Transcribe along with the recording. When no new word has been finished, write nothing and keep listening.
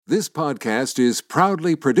This podcast is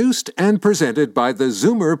proudly produced and presented by the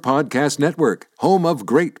Zoomer Podcast Network, home of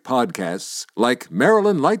great podcasts like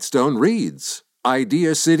Marilyn Lightstone Reads,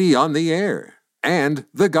 Idea City on the Air, and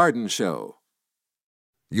The Garden Show.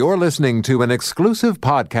 You're listening to an exclusive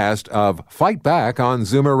podcast of Fight Back on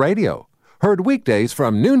Zoomer Radio, heard weekdays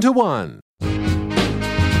from noon to 1.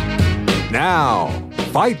 Now,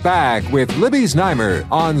 Fight Back with Libby Znaimer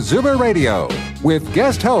on Zoomer Radio with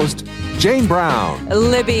guest host Jane Brown.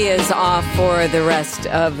 Libby is off for the rest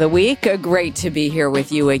of the week. Great to be here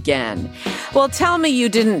with you again. Well, tell me you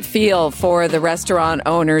didn't feel for the restaurant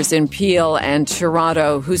owners in Peel and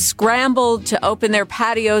Toronto who scrambled to open their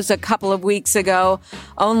patios a couple of weeks ago,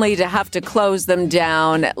 only to have to close them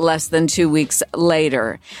down less than 2 weeks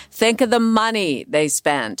later. Think of the money they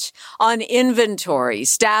spent on inventory,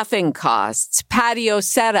 staffing costs, patio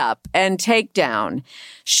setup, and takedown.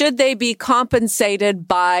 Should they be compensated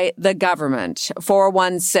by the government?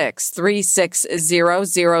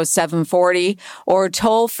 416-360-0740 or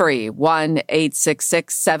toll free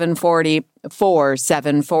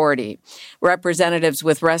 1-866-740-4740. Representatives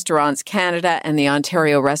with Restaurants Canada and the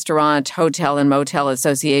Ontario Restaurant, Hotel and Motel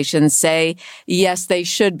Association say, yes, they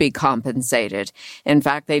should be compensated. In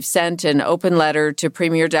fact, they've sent an open letter to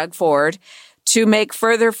Premier Doug Ford to make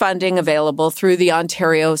further funding available through the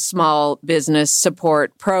Ontario Small Business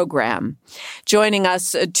Support Program. Joining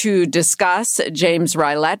us to discuss, James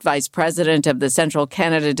Rilett, Vice President of the Central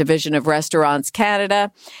Canada Division of Restaurants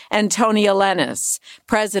Canada, and Tony Elenis,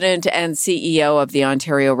 President and CEO of the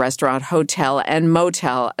Ontario Restaurant, Hotel and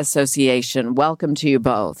Motel Association. Welcome to you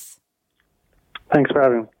both. Thanks for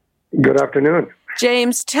having me. Good afternoon.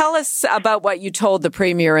 James, tell us about what you told the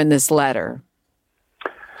Premier in this letter.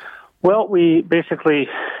 Well, we basically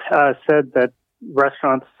said that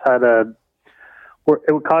restaurants it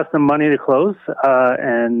would cost them money to close,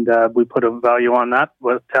 and we put a value on that.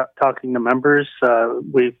 With talking to members,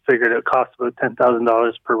 we figured it cost about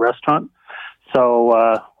 $10,000 per restaurant.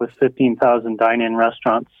 So with 15,000 dine-in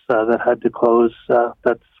restaurants that had to close,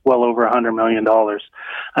 that's well over $100 million.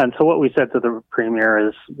 And so what we said to the Premier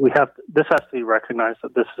is this has to be recognized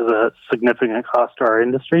that this is a significant cost to our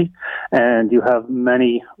industry, and you have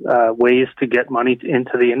many ways to get money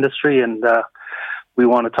into the industry, and we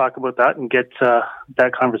want to talk about that and get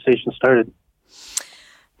that conversation started.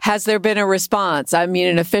 Has there been a response? I mean,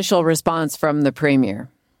 an official response from the Premier?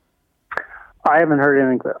 I haven't heard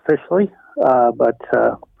anything officially, but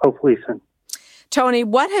hopefully soon. Tony,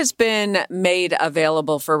 what has been made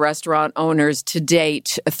available for restaurant owners to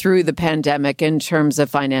date through the pandemic in terms of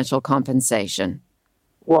financial compensation?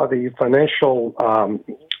 Well, the financial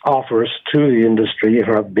offers to the industry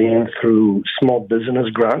have been through small business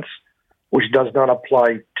grants, which does not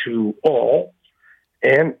apply to all.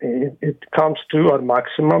 And it comes to a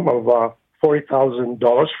maximum of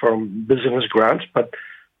 $40,000 from business grants, but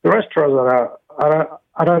the restaurants are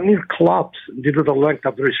a near collapse due to the length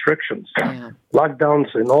of the restrictions. Yeah.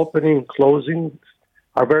 Lockdowns and opening, closing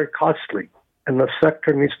are very costly, and the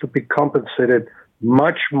sector needs to be compensated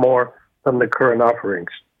much more than the current offerings.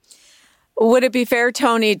 Would it be fair,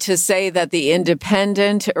 Tony, to say that the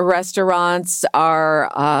independent restaurants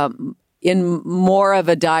are in more of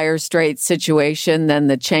a dire straits situation than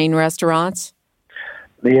the chain restaurants?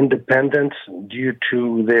 The independents, due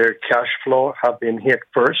to their cash flow, have been hit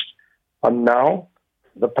first. And now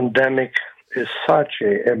the pandemic is such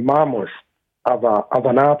a mammoth of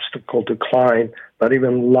an obstacle to climb that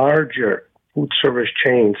even larger food service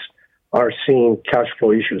chains are seeing cash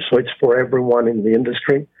flow issues. So it's for everyone in the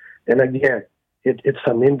industry. And again, it's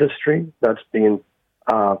an industry that's been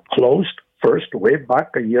closed first way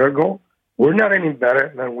back a year ago. We're not any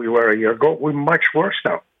better than we were a year ago. We're much worse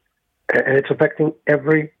now. And it's affecting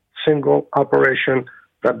every single operation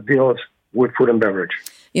that deals with food and beverage.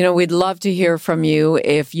 You know, we'd love to hear from you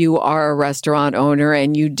if you are a restaurant owner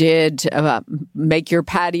and you did make your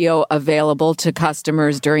patio available to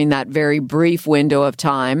customers during that very brief window of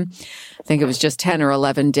time. I think it was just 10 or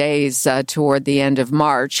 11 days toward the end of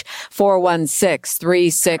March.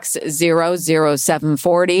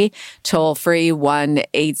 416-360-0740. Toll free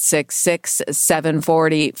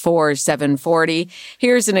 1-866-740-4740.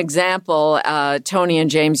 Here's an example. Tony and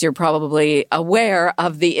James, you're probably aware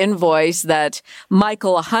of the invoice that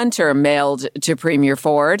Michael Hunter mailed to Premier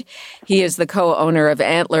Ford. He is the co-owner of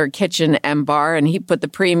Antler Kitchen and Bar, and he put the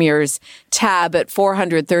Premier's tab at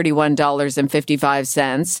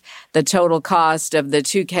 $431.55. The total cost of the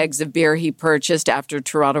 2 kegs of beer he purchased after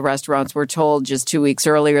Toronto restaurants were told just 2 weeks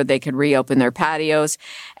earlier they could reopen their patios.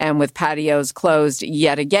 And with patios closed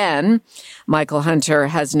yet again, Michael Hunter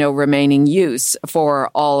has no remaining use for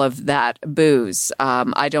all of that booze.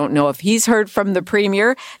 I don't know if he's heard from the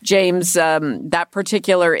Premier. James, that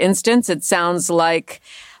particular instance, it sounds like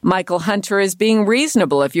Michael Hunter is being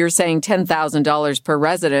reasonable. If you're saying $10,000 per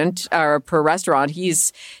resident or per restaurant,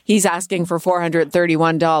 he's asking for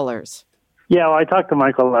 $431. Yeah, well, I talked to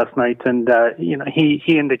Michael last night, and he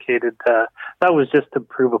indicated that was just to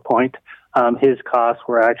prove a point. His costs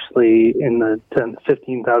were actually in the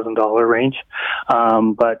 $15,000 range,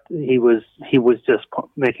 but he was just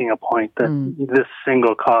making a point that this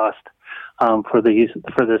single cost for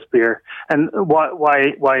this beer, and why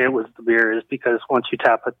it was the beer is because once you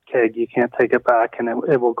tap a keg, you can't take it back, and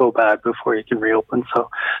it will go bad before you can reopen. So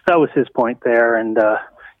that was his point there, and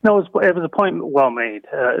it was a point well made.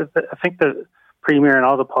 I think the Premier and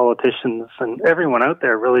all the politicians and everyone out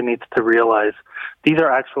there really needs to realize these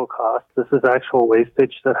are actual costs. This is actual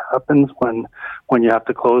wastage that happens when you have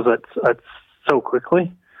to close it so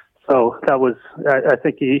quickly. So that was, I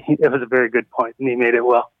think it was a very good point, and he made it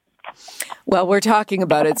well. Well, we're talking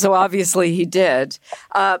about it, so obviously he did.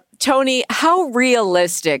 Tony, how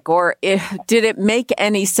realistic, or did it make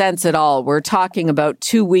any sense at all? We're talking about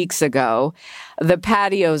 2 weeks ago, the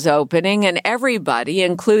patios opening, and everybody,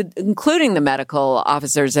 including the medical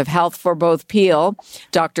officers of health for both Peel,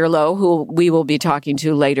 Dr. Lowe, who we will be talking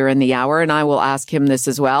to later in the hour, and I will ask him this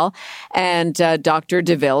as well, and Dr.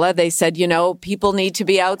 Davila, they said, people need to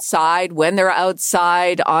be outside. When they're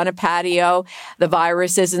outside on a patio, the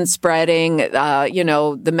virus isn't spreading,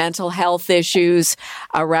 the mental health issues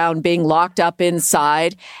around being locked up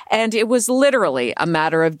inside. And it was literally a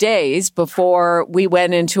matter of days before we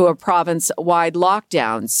went into a province-wide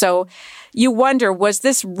lockdown. So you wonder, was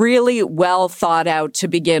this really well thought out to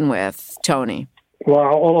begin with, Tony?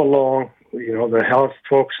 Well, all along, the health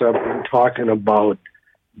folks have been talking about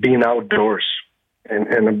being outdoors.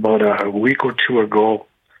 And about a week or two ago,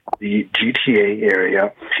 the GTA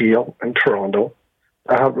area, Peel and Toronto,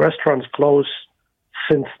 have restaurants closed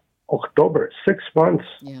since October, 6 months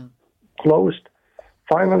closed,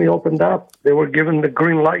 finally opened up. They were given the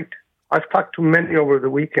green light. I've talked to many over the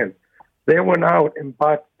weekend. They went out and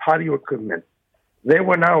bought patio equipment. They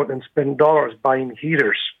went out and spent dollars buying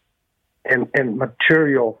heaters and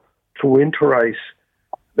material to winterize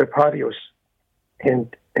their patios.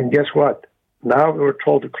 And guess what? Now we're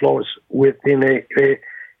told to close within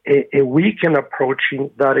a weekend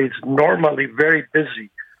approaching that is normally very busy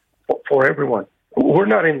for everyone. We're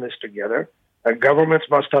not in this together. Governments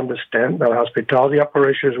must understand that hospitality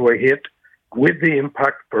operations were hit with the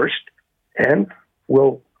impact first and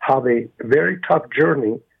will have a very tough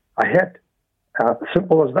journey ahead.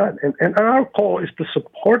 Simple as that. And our call is to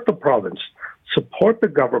support the province, support the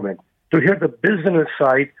government, to hear the business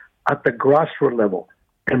side at the grassroots level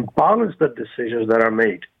and balance the decisions that are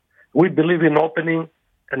made. We believe in opening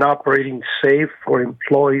and operating safe for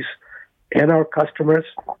employees and our customers.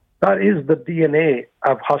 That is the DNA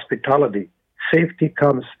of hospitality. Safety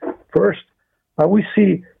comes first. We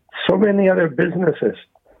see so many other businesses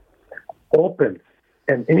open,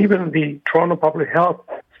 and even the Toronto Public Health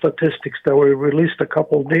statistics that were released a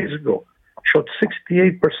couple of days ago showed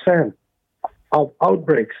 68% of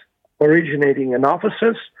outbreaks originating in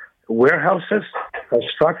offices, warehouses,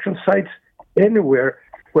 construction sites, anywhere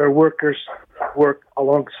where workers work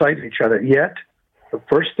alongside each other. Yet, the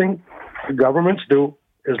first thing the governments do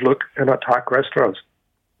is look and attack restaurants.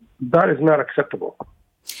 That is not acceptable.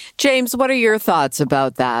 James, what are your thoughts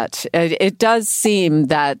about that? It does seem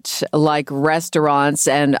that, like restaurants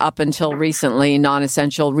and up until recently,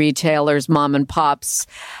 non-essential retailers, mom and pops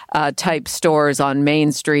type stores on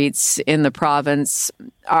main streets in the province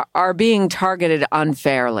are being targeted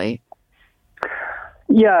unfairly.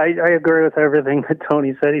 Yeah, I agree with everything that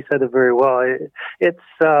Tony said. He said it very well.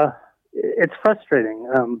 It's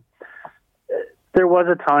frustrating. There was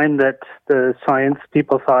a time that the science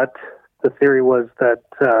people thought the theory was that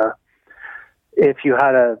if you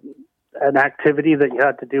had an activity that you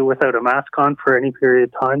had to do without a mask on for any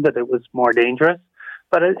period of time, that it was more dangerous.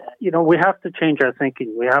 But, we have to change our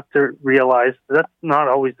thinking. We have to realize that's not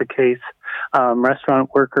always the case. Restaurant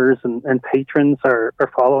workers and patrons are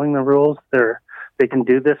following the rules. They can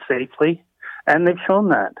do this safely, and they've shown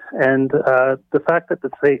that. And the fact that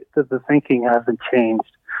the thinking hasn't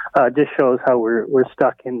changed just shows how we're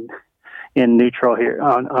stuck in neutral here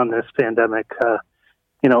on this pandemic.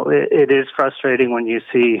 It is frustrating when you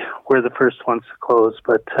see we're the first ones to close,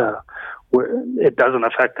 but it doesn't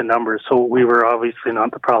affect the numbers. So we were obviously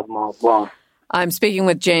not the problem all along. I'm speaking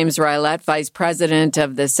with James Rilett, Vice President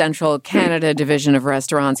of the Central Canada Division of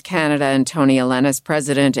Restaurants Canada, and Tony Elenis,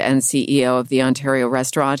 President and CEO of the Ontario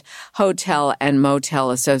Restaurant, Hotel and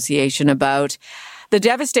Motel Association, about the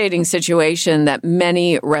devastating situation that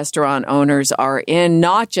many restaurant owners are in,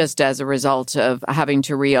 not just as a result of having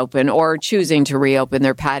to reopen or choosing to reopen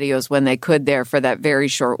their patios when they could there for that very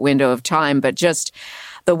short window of time, but just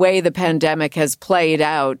the way the pandemic has played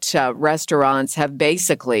out. Restaurants have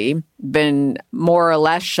basically been more or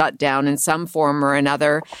less shut down in some form or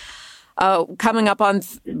another, coming up on,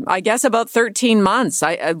 I guess, about 13 months.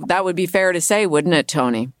 That would be fair to say, wouldn't it,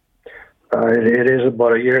 Tony? It is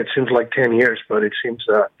about a year. It seems like 10 years, but it seems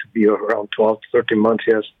to be around 12 to 13 months,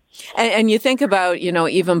 yes. And you think about,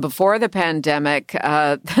 even before the pandemic,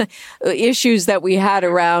 issues that we had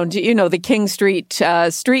around, the King Street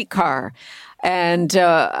streetcar. And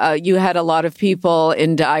you had a lot of people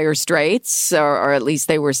in dire straits, or at least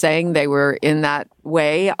they were saying they were in that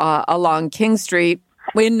way along King Street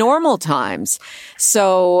in normal times.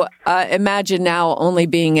 So imagine now only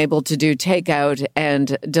being able to do takeout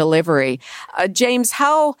and delivery. James,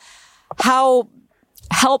 how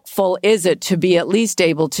helpful is it to be at least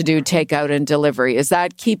able to do takeout and delivery? Is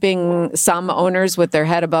that keeping some owners with their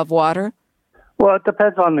head above water? Well, it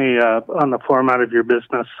depends on the format of your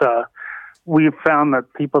business. We've found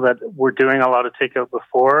that people that were doing a lot of takeout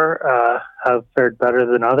before have fared better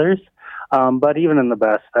than others. But even in the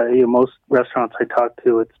best, most restaurants I talk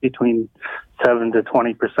to, it's between 7 to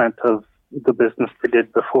 20% of the business they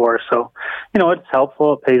did before. So, it's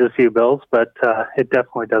helpful. It pays a few bills, but it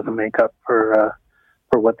definitely doesn't make up for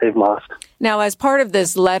what they've lost. Now, as part of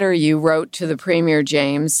this letter you wrote to the Premier,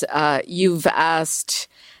 James, you've asked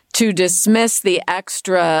to dismiss the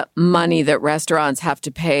extra money that restaurants have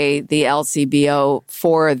to pay the LCBO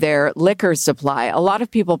for their liquor supply. A lot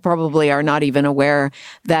of people probably are not even aware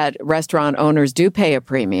that restaurant owners do pay a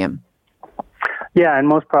premium. Yeah, in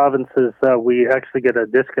most provinces, we actually get a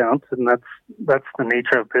discount, and that's the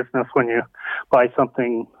nature of business. When you buy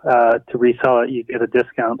something to resell it, you get a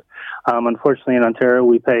discount. Unfortunately, in Ontario,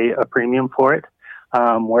 we pay a premium for it.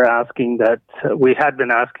 We're asking that we had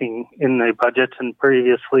been asking in the budget and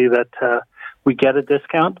previously that we get a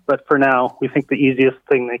discount, but for now, we think the easiest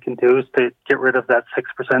thing they can do is to get rid of that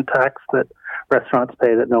 6% tax that restaurants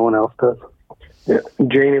pay that no one else does. Yeah.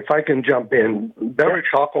 Jane, if I can jump in, beverage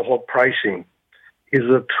alcohol pricing is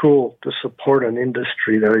a tool to support an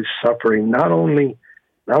industry that is suffering not only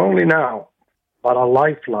now, but a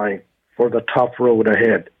lifeline for the tough road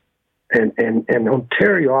ahead. And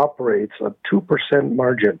Ontario operates a 2%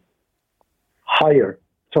 margin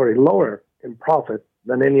lower in profit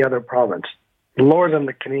than any other province, lower than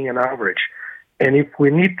the Canadian average. And if we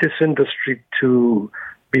need this industry to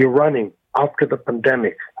be running after the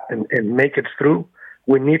pandemic and make it through,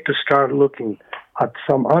 we need to start looking at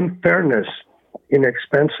some unfairness in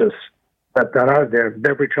expenses that are there.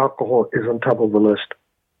 Beverage alcohol is on top of the list.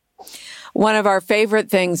 One of our favorite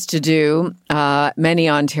things to do, many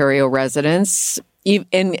Ontario residents,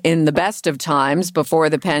 in the best of times before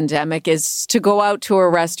the pandemic, is to go out to a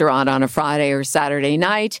restaurant on a Friday or Saturday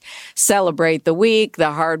night, celebrate the week,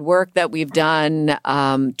 the hard work that we've done,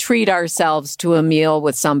 treat ourselves to a meal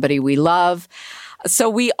with somebody we love. So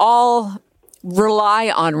we all rely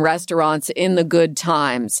on restaurants in the good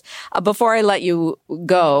times. Before I let you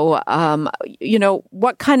go,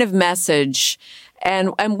 what kind of message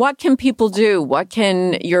and what can people do? What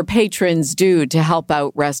can your patrons do to help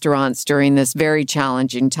out restaurants during this very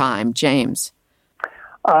challenging time? James?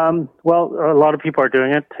 Well, a lot of people are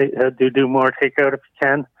doing it. Do more takeout if you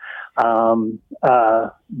can.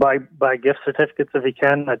 Buy gift certificates if you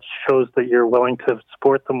can. That shows that you're willing to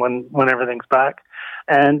support them when everything's back.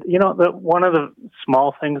 And, one of the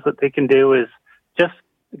small things that they can do is just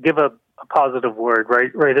give a positive word,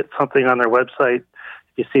 right? Write something on their website.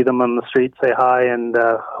 If you see them on the street, say hi and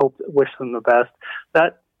wish them the best.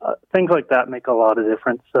 Things like that make a lot of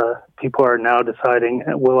difference. People are now deciding,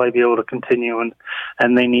 will I be able to continue?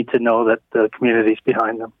 And they need to know that the community's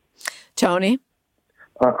behind them. Tony?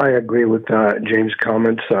 I agree with James'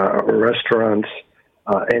 comments. Restaurants,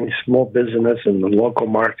 any small business in the local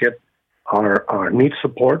market need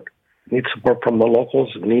support from the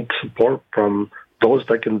locals, need support from those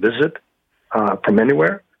that can visit from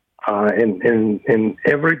anywhere. And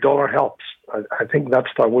every dollar helps. I think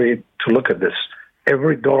that's the way to look at this.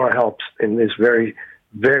 Every dollar helps in these very,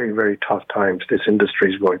 very, very tough times this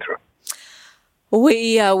industry is going through.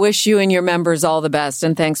 We wish you and your members all the best,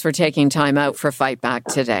 and thanks for taking time out for Fight Back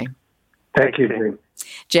today. Thank you, James.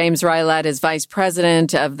 James Rilett is Vice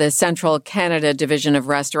President of the Central Canada Division of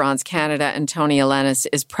Restaurants. Canada and Tony Elenis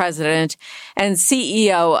is President and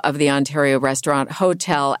CEO of the Ontario Restaurant,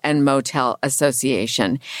 Hotel and Motel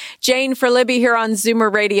Association. Jane for Libby here on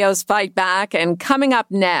Zoomer Radio's Fight Back. And coming up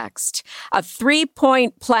next, a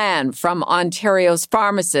 3-point plan from Ontario's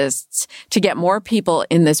pharmacists to get more people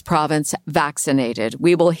in this province vaccinated.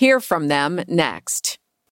 We will hear from them next.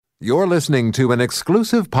 You're listening to an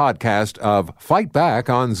exclusive podcast of Fight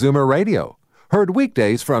Back on Zoomer Radio. Heard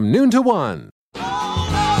weekdays from noon to 1.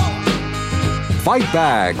 Fight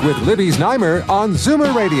Back with Libby Znaimer on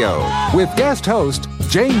Zoomer Radio with guest host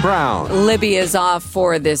Jane Brown. Libby is off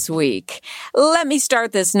for this week. Let me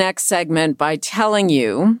start this next segment by telling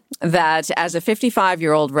you that as a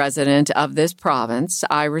 55-year-old resident of this province,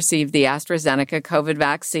 I received the AstraZeneca COVID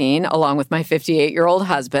vaccine along with my 58-year-old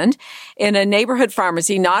husband in a neighborhood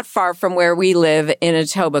pharmacy not far from where we live in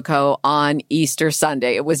Etobicoke on Easter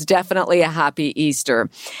Sunday. It was definitely a happy Easter.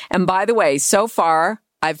 And by the way, so far,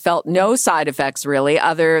 I've felt no side effects really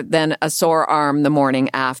other than a sore arm the morning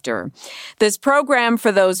after. This program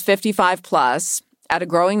for those 55 plus at a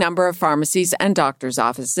growing number of pharmacies and doctors'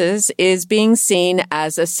 offices is being seen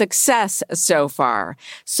as a success so far.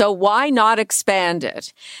 So why not expand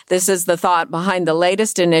it? This is the thought behind the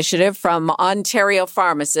latest initiative from Ontario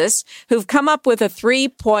pharmacists who've come up with a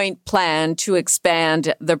 3-point plan to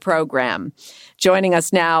expand the program. Joining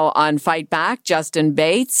us now on Fight Back, Justin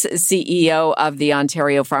Bates, CEO of the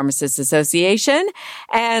Ontario Pharmacists Association,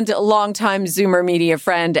 and longtime Zoomer media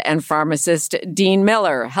friend and pharmacist, Dean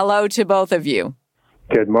Miller. Hello to both of you.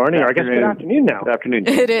 Good morning, or I guess good afternoon now. Good afternoon.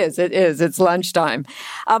 It is. It's lunchtime.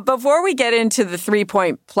 Before we get into the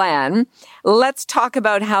 3-point plan, let's talk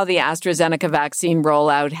about how the AstraZeneca vaccine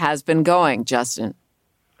rollout has been going, Justin.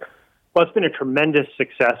 Well, it's been a tremendous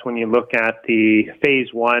success when you look at the phase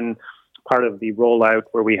 1 part of the rollout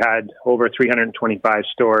where we had over 325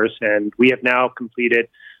 stores, and we have now completed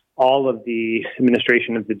all of the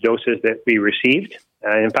administration of the doses that we received.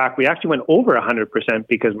 In fact, we actually went over 100%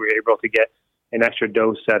 because we were able to get an extra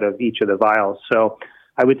dose out of each of the vials. So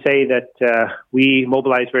I would say that we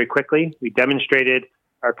mobilized very quickly. We demonstrated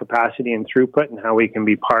our capacity and throughput and how we can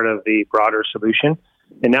be part of the broader solution.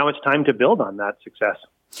 And now it's time to build on that success.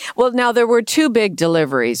 Well, now there were 2 big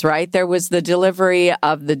deliveries, right? There was the delivery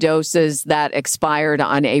of the doses that expired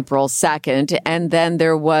on April 2nd, and then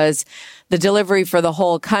there was the delivery for the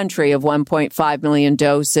whole country of 1.5 million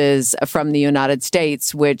doses from the United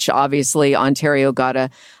States, which obviously Ontario got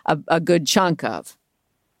a good chunk of.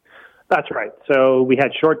 That's right. So we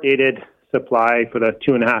had short-dated supply for the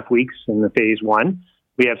 2.5 weeks in the phase 1.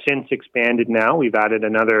 We have since expanded now. We've added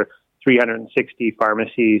another 360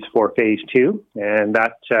 pharmacies for phase 2, and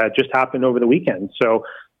that just happened over the weekend. So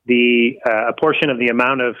a portion of the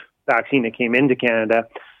amount of vaccine that came into Canada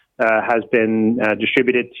has been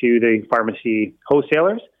distributed to the pharmacy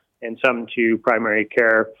wholesalers and some to primary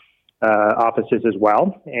care offices as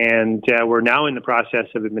well. And we're now in the process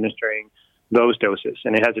of administering those doses,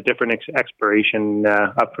 and it has a different expiration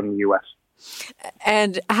up from the U.S.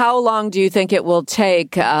 And how long do you think it will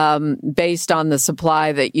take, based on the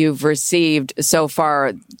supply that you've received so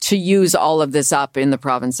far, to use all of this up in the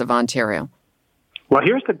province of Ontario? Well,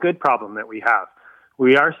 here's the good problem that we have.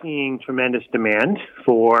 We are seeing tremendous demand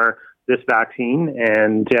for this vaccine,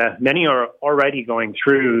 and many are already going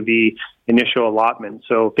through the initial allotment.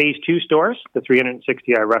 So phase 2 stores, the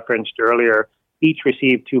 360 I referenced earlier, each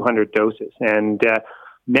received 200 doses. And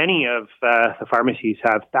many of the pharmacies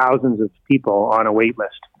have thousands of people on a wait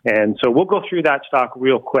list. And so we'll go through that stock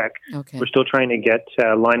real quick. Okay. We're still trying to get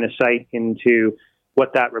line of sight into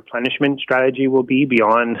what that replenishment strategy will be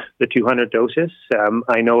beyond the 200 doses.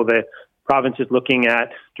 I know the province is looking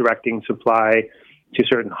at directing supply to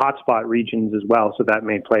certain hotspot regions as well, so that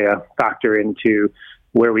may play a factor into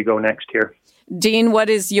where we go next here. Dean, what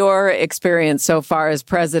is your experience so far as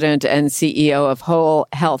president and CEO of Whole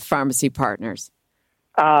Health Pharmacy Partners?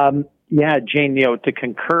 Yeah, Jane, to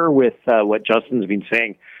concur with what Justin's been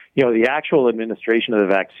saying, the actual administration of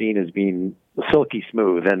the vaccine has been silky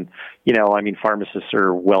smooth. And, pharmacists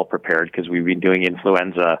are well prepared because we've been doing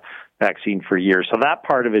influenza vaccine for years. So that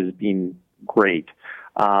part of it has been great.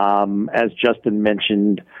 As Justin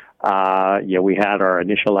mentioned, we had our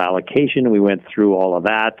initial allocation. We went through all of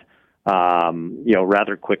that,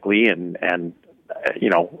 rather quickly and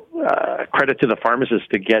credit to the pharmacists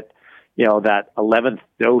to get that 11th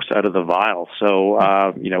dose out of the vial.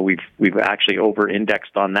 So, we've actually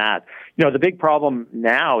over-indexed on that. The big problem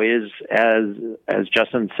now is, as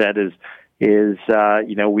Justin said, is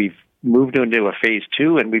we've moved into a phase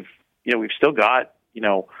 2, and we've still got,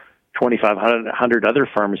 2,500 other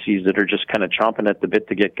pharmacies that are just kind of chomping at the bit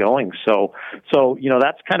to get going. So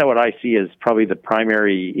that's kind of what I see as probably the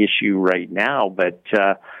primary issue right now. But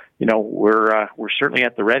we're certainly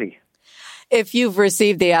at the ready. If you've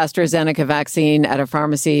received the AstraZeneca vaccine at a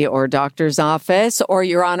pharmacy or doctor's office, or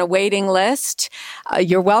you're on a waiting list,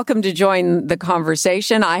 you're welcome to join the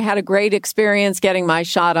conversation. I had a great experience getting my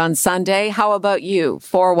shot on Sunday. How about you?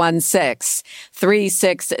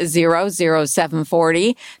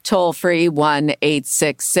 416-360-0740, toll free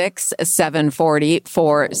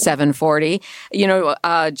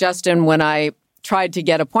 1-866-740-4740. Justin, when I tried to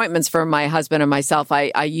get appointments for my husband and myself,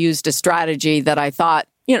 I used a strategy that I thought,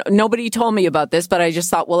 nobody told me about this, but I just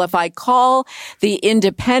thought, well, if I call the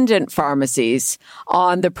independent pharmacies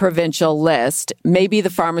on the provincial list, maybe the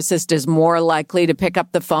pharmacist is more likely to pick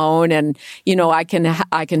up the phone and, I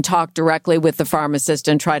can talk directly with the pharmacist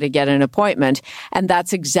and try to get an appointment. And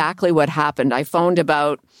that's exactly what happened. I phoned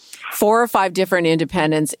about 4 or 5 different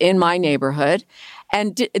independents in my neighborhood,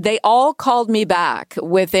 and they all called me back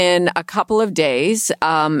within a couple of days.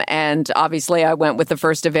 And obviously I went with the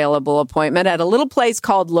first available appointment at a little place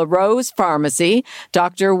called La Rose Pharmacy.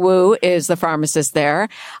 Dr. Wu is the pharmacist there.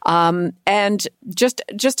 And just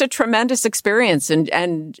a tremendous experience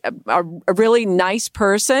and a really nice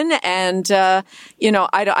person. And, I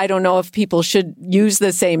don't know if people should use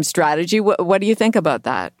the same strategy. What do you think about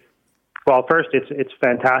that? Well, first, it's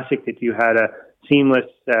fantastic that you had a seamless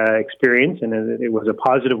experience, and it was a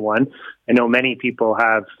positive one. I know many people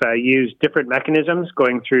have used different mechanisms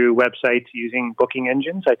going through websites using booking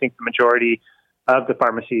engines. I think the majority of the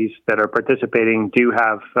pharmacies that are participating do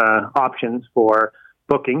have options for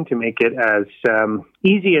booking to make it as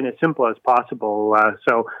easy and as simple as possible.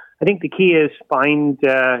 So I think the key is find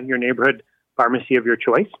your neighborhood pharmacy of your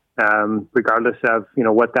choice, regardless of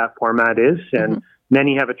what that format is. And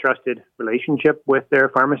many have a trusted relationship with their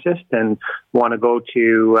pharmacist and want to go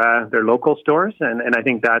to their local stores, and I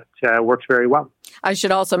think that works very well. I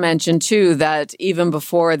should also mention, too, that even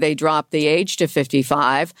before they dropped the age to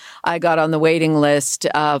 55, I got on the waiting list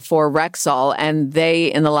for Rexall, and they,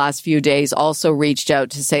 in the last few days, also reached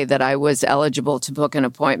out to say that I was eligible to book an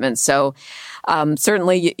appointment. So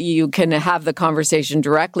certainly you can have the conversation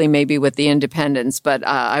directly, maybe with the independents, but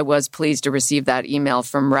I was pleased to receive that email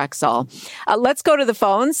from Rexall. Let's go to the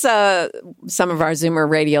phones. Some of our Zoomer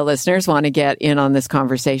radio listeners want to get in on this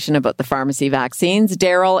conversation about the pharmacy vaccines.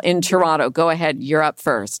 Daryl in Toronto, go ahead. You're up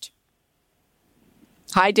first.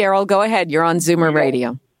 Hi, Daryl. Go ahead. You're on Zoomer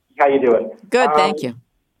Radio. How you doing? Good, thank you.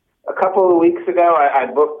 A couple of weeks ago, I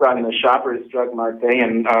booked on the Shoppers Drug Mart thing,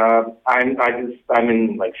 and I'm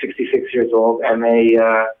in like 66 years old, and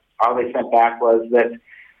all they sent back was that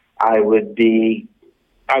I was in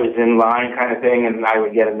line kind of thing, and I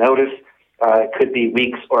would get a notice. It could be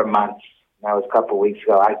weeks or months. That was a couple of weeks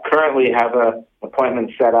ago. I currently have an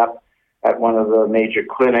appointment set up at one of the major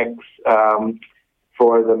clinics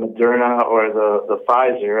for the Moderna or the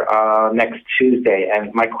Pfizer next Tuesday.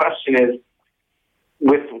 And my question is,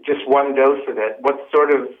 with just one dose of it, what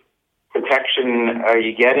sort of protection are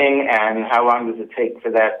you getting, and how long does it take for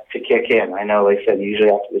that to kick in? I know they said usually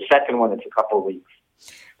after the second one it's a couple of weeks,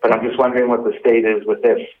 but I'm just wondering what the state is with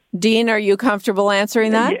this. Dean, are you comfortable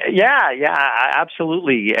answering that? Yeah,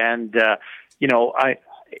 absolutely. And the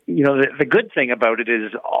good thing about it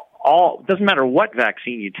is all doesn't matter what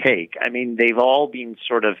vaccine you take. I mean, they've all been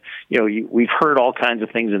sort of, we've heard all kinds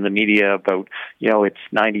of things in the media about, it's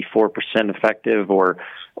 94% effective or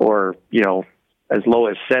as low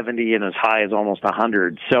as 70 and as high as almost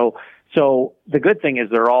 100. So the good thing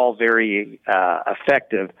is they're all very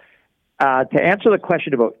effective. To answer the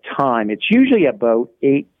question about time, it's usually about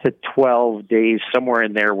 8 to 12 days, somewhere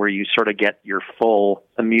in there, where you sort of get your full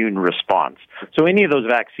immune response. So any of those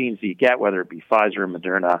vaccines that you get, whether it be Pfizer,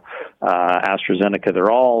 Moderna, AstraZeneca,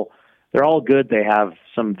 they're all good. They have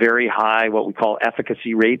some very high, what we call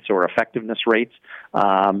efficacy rates or effectiveness rates.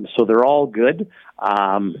 So they're all good.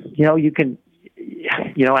 You can,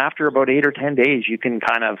 after about 8 or 10 days, you can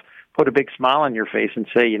kind of put a big smile on your face and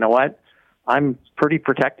say, you know what? I'm pretty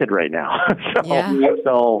protected right now. So that's a good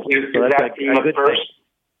thing.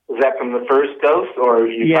 Is that from the first dose, or?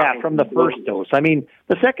 From the first dose. I mean,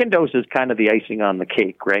 the second dose is kind of the icing on the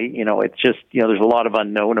cake, right? It's just, there's a lot of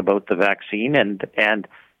unknown about the vaccine, and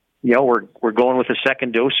we're going with a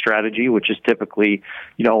second dose strategy, which is typically,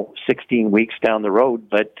 16 weeks down the road.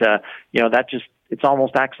 But, that just, it's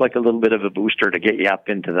almost acts like a little bit of a booster to get you up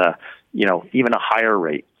into the, even a higher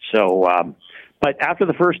rate. So, but after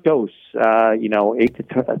the first dose, 8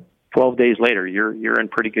 to 12 days later, you're in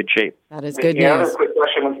pretty good shape. That is good news. The other quick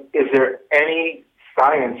question was, is there any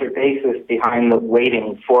science or basis behind the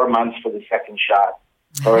waiting 4 months for the second shot?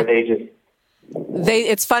 or are they just...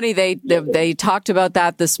 It's funny, they talked about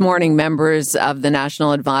that this morning, members of the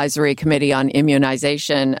National Advisory Committee on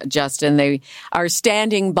Immunization, Justin. They are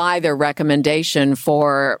standing by their recommendation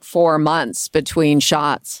for 4 months between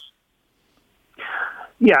shots.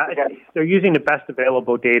 Yeah, they're using the best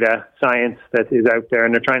available data science that is out there,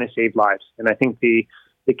 and they're trying to save lives. And I think the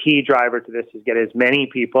key driver to this is get as many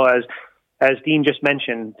people as Dean just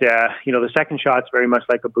mentioned, the second shot's very much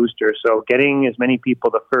like a booster. So getting as many people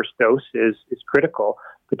the first dose is critical,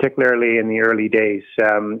 particularly in the early days.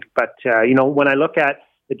 But when I look at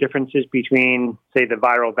the differences between, say, the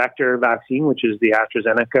viral vector vaccine, which is the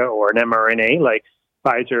AstraZeneca, or an mRNA like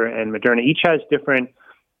Pfizer and Moderna, each has different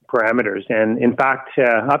parameters. And in fact,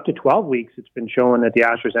 up to 12 weeks, it's been shown that the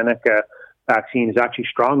AstraZeneca vaccine is actually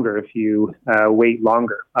stronger if you wait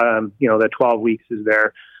longer. The 12 weeks is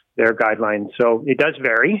their guidelines. So it does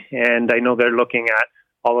vary, and I know they're looking at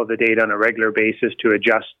all of the data on a regular basis to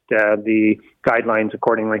adjust the guidelines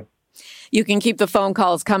accordingly. You can keep the phone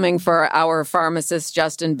calls coming for our pharmacist,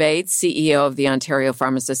 Justin Bates, CEO of the Ontario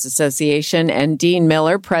Pharmacists Association, and Dean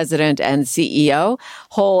Miller, President and CEO,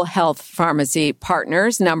 Whole Health Pharmacy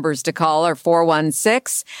Partners. Numbers to call are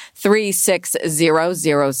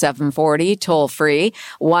 416-360-0740, toll free,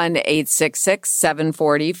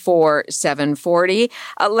 1-866-740-4740.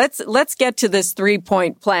 Let's get to this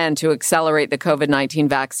 3-point plan to accelerate the COVID-19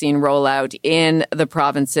 vaccine rollout in the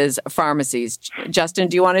province's pharmacies. Justin,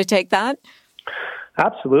 do you want to take that?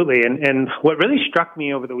 Absolutely. And what really struck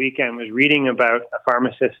me over the weekend was reading about a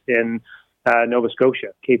pharmacist in Nova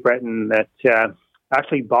Scotia, Cape Breton, that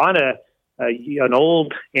actually bought an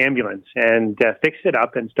old ambulance and fixed it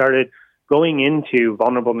up and started going into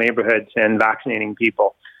vulnerable neighborhoods and vaccinating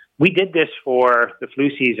people. We did this for the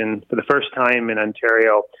flu season for the first time in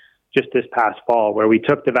Ontario just this past fall, where we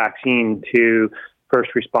took the vaccine to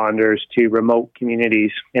first responders, to remote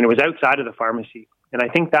communities, and it was outside of the pharmacy. And I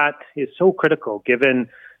think that is so critical, given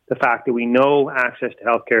the fact that we know access to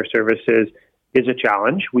healthcare services is a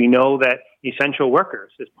challenge. We know that essential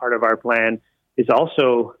workers, as part of our plan, is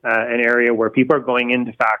also an area where people are going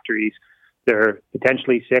into factories. They're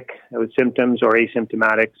potentially sick with symptoms or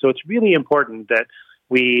asymptomatic. So it's really important that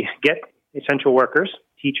we get essential workers,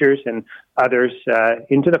 teachers and others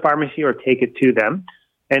into the pharmacy or take it to them.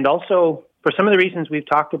 And also, for some of the reasons we've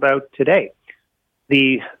talked about today,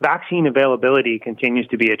 the vaccine availability continues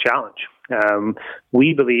to be a challenge.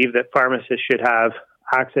 We believe that pharmacists should have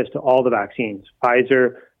access to all the vaccines,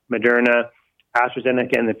 Pfizer, Moderna,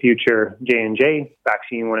 AstraZeneca, in the future J&J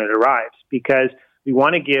vaccine when it arrives, because we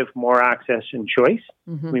want to give more access and choice.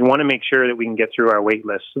 Mm-hmm. We want to make sure that we can get through our wait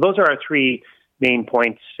list. So those are our 3 main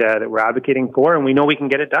points that we're advocating for, and we know we can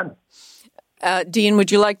get it done. Dean,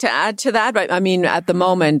 would you like to add to that? I mean, at the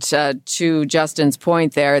moment, to Justin's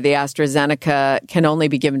point there, the AstraZeneca can only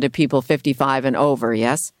be given to people 55 and over,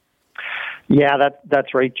 yes? Yeah,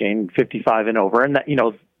 that's right, Jane, 55 and over. And,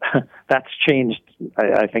 that's changed,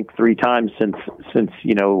 I think, 3 times since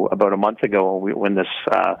about a month ago when this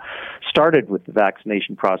started with the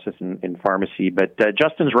vaccination process in pharmacy. But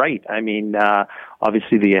Justin's right. I mean,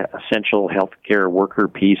 obviously the essential healthcare worker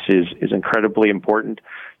piece is incredibly important.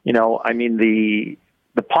 The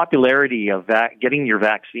popularity of getting your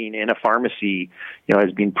vaccine in a pharmacy,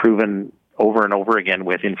 has been proven over and over again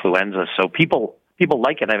with influenza. So people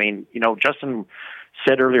like it. I mean, Justin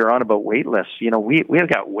said earlier on about wait lists. We have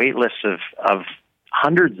got wait lists of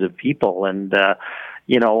hundreds of people, and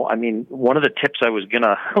one of the tips I was going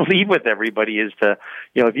to leave with everybody is to,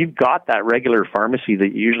 if you've got that regular pharmacy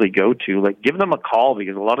that you usually go to, give them a call,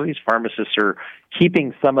 because a lot of these pharmacists are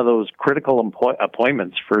keeping some of those critical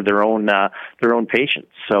appointments for their own patients.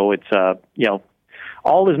 So it's,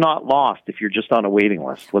 all is not lost if you're just on a waiting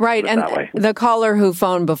list. Let's right, put it that way. The caller who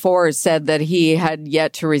phoned before said that he had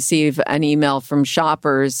yet to receive an email from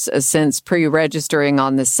shoppers since pre-registering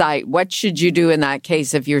on the site. What should you do in that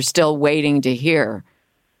case if you're still waiting to hear?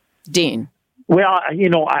 Dean? Well,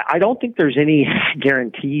 I don't think there's any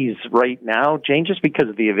guarantees right now, Jane, just because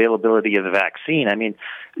of the availability of the vaccine. I mean,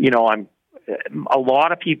 a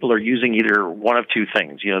lot of people are using either one of 2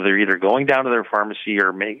 things. They're either going down to their pharmacy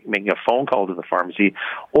or making a phone call to the pharmacy,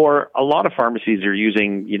 or a lot of pharmacies are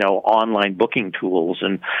using, online booking tools.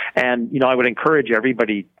 And I would encourage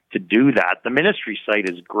everybody to do that. The ministry site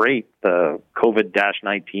is great, the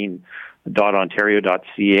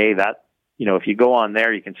covid-19.ontario.ca. That, if you go on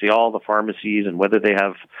there, you can see all the pharmacies and whether they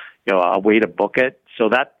have, a way to book it. So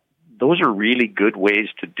those are really good ways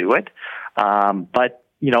to do it. But,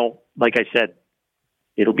 like I said,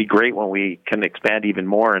 it'll be great when we can expand even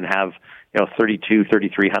more and have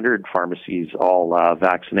 3,300 pharmacies all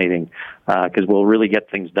vaccinating, because we'll really get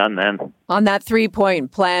things done then. On that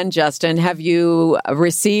 3-point plan, Justin, have you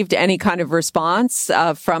received any kind of response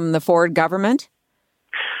from the Ford government?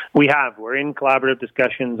 We have. We're in collaborative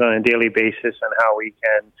discussions on a daily basis on how we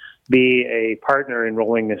can be a partner in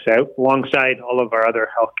rolling this out alongside all of our other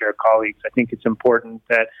healthcare colleagues. I think it's important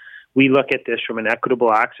that we look at this from an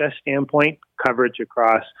equitable access standpoint, coverage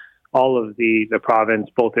across all of the province,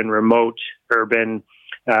 both in remote, urban,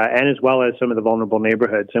 and as well as some of the vulnerable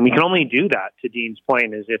neighborhoods. And we can only do that, to Dean's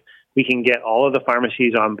point, is if we can get all of the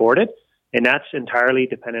pharmacies onboarded, and that's entirely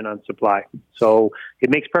dependent on supply. So it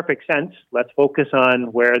makes perfect sense. Let's focus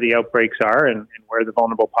on where the outbreaks are and where the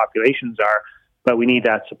vulnerable populations are. But we need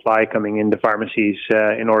that supply coming into pharmacies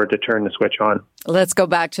in order to turn the switch on. Let's go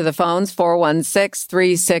back to the phones,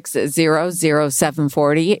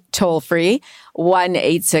 416-360-0740, toll free,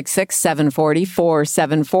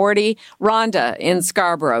 1-866-740-4740. Rhonda in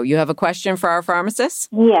Scarborough, you have a question for our pharmacists?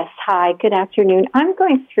 Yes, hi, good afternoon. I'm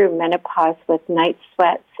going through menopause with night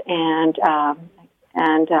sweats and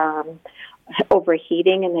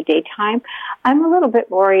overheating in the daytime. I'm a little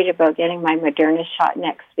bit worried about getting my Moderna shot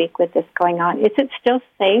next week with this going on. Is it still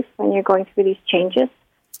safe when you're going through these changes?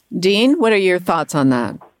 Dean, what are your thoughts on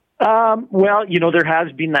that? Well, there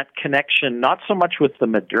has been that connection, not so much with the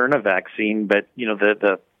Moderna vaccine, but,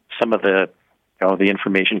 some of the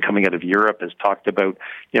information coming out of Europe has talked about,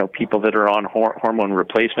 people that are on hormone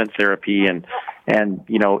replacement therapy and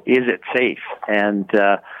is it safe? And,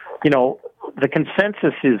 the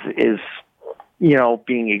consensus is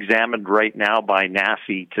being examined right now by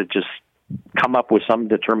NACI to just come up with some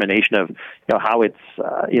determination of, how it's,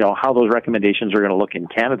 how those recommendations are going to look in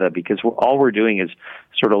Canada, because all we're doing is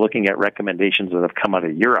sort of looking at recommendations that have come out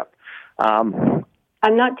of Europe. I'm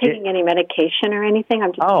not taking any medication or anything.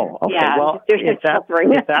 I'm just okay. Yeah, well, if that's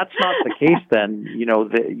not the case, then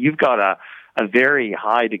you've got a very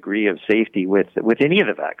high degree of safety with any of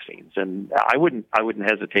the vaccines, and I wouldn't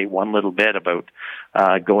hesitate one little bit about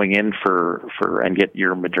going in for and get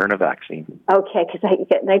your Moderna vaccine. Okay, because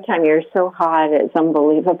at nighttime you're so hot, it's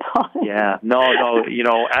unbelievable. Yeah, no,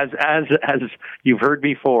 as you've heard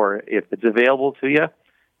before, if it's available to you,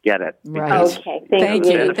 get it. Right. Okay, thank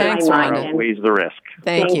you. Thanks, Rhonda. Outweighs the risk.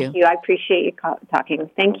 Thank you. I appreciate you talking.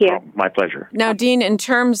 Thank you. My pleasure. Now, Dean, in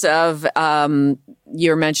terms of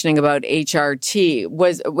you're mentioning about HRT,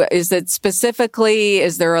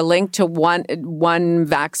 is there a link to one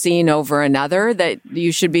vaccine over another that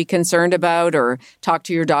you should be concerned about or talk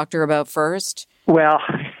to your doctor about first? Well,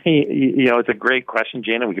 it's a great question,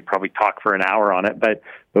 Jana. We could probably talk for an hour on it, but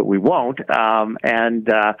we won't.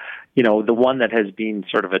 The one that has been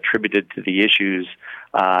sort of attributed to the issues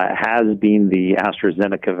has been the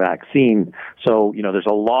AstraZeneca vaccine. So, there's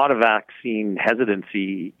a lot of vaccine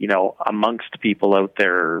hesitancy, amongst people out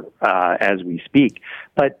there as we speak.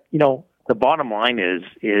 But, the bottom line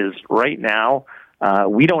is right now,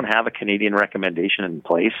 we don't have a Canadian recommendation in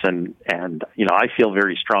place, and I feel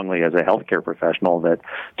very strongly as a healthcare professional that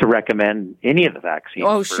to recommend any of the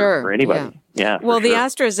vaccines for anybody. Yeah. Well, the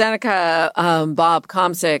AstraZeneca, Bob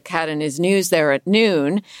Komsic had in his news there at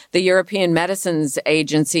noon, the European Medicines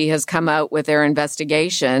Agency has come out with their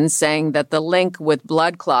investigation saying that the link with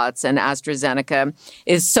blood clots and AstraZeneca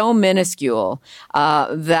is so minuscule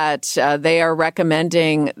that they are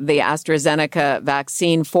recommending the AstraZeneca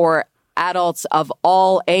vaccine for adults of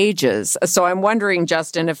all ages. So I'm wondering,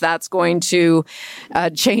 Justin, if that's going to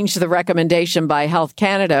change the recommendation by Health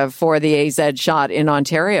Canada for the AZ shot in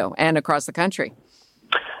Ontario and across the country.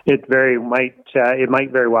 It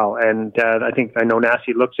might very well. And I know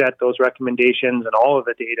NACI looks at those recommendations and all of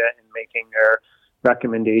the data in making their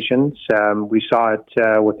recommendations. We saw it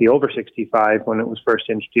with the over 65 when it was first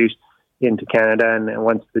introduced into Canada. And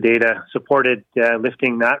once the data supported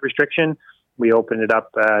lifting that restriction, we opened it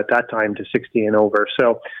up at that time to 60 and over.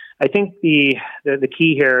 So I think the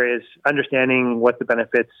key here is understanding what the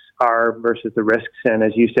benefits are versus the risks. And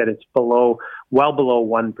as you said, it's well below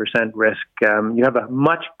 1% risk. You have a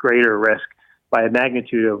much greater risk by a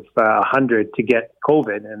magnitude of 100 to get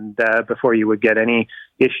COVID, and before you would get any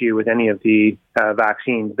issue with any of the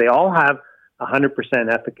vaccines. They all have 100%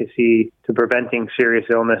 efficacy to preventing serious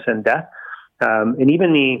illness and death. And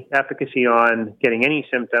even the efficacy on getting any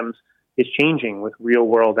symptoms is changing with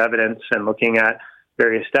real-world evidence and looking at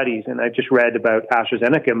various studies. And I just read about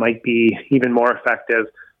AstraZeneca might be even more effective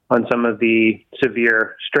on some of the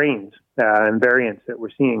severe strains and variants that we're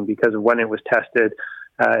seeing because of when it was tested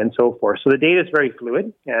and so forth. So the data is very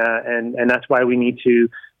fluid, and that's why we need to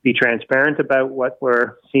be transparent about what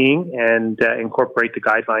we're seeing and incorporate the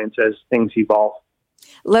guidelines as things evolve.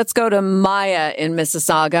 Let's go to Maya in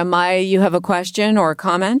Mississauga. Maya, you have a question or a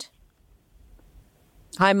comment?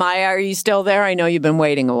 Hi, Maya. Are you still there? I know you've been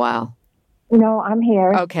waiting a while. No, I'm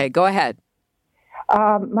here. Okay, go ahead.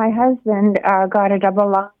 My husband got a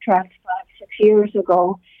double lung transplant 6 years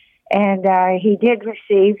ago, and he did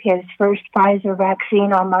receive his first Pfizer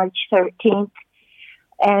vaccine on March 13th.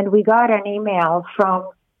 And we got an email from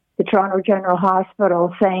the Toronto General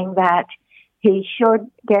Hospital saying that he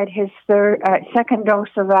should get his second dose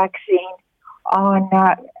of vaccine on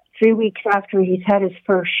 3 weeks after he's had his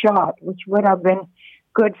first shot, which would have been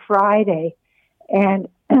Good Friday. And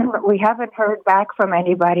we haven't heard back from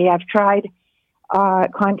anybody. I've tried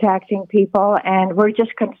contacting people, and we're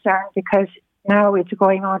just concerned because now it's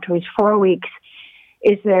going on to his 4 weeks.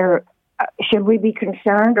 Should we be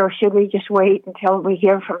concerned, or should we just wait until we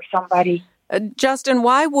hear from somebody? Justin,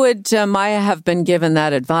 why would Maya have been given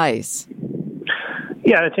that advice?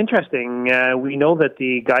 Yeah, it's interesting. We know that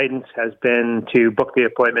the guidance has been to book the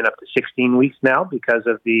appointment up to 16 weeks now because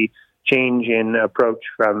of the change in approach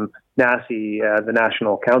from NACI, the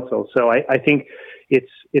National Council. So I think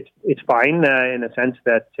it's fine in a sense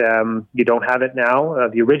that you don't have it now.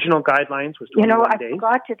 The original guidelines was 21 days. I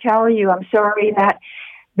forgot to tell you, I'm sorry, that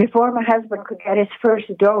before my husband could get his first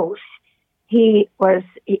dose,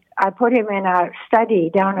 I put him in a study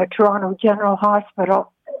down at Toronto General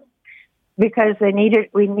Hospital because we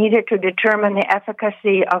needed to determine the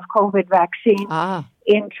efficacy of COVID vaccine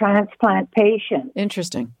in transplant patients.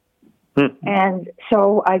 Interesting. And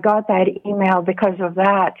so I got that email because of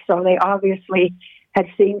that. So they obviously had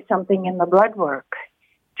seen something in the blood work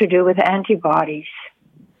to do with antibodies.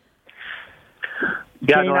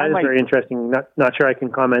 Yeah, no, that is very interesting. Not sure I can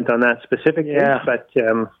comment on that specifically, but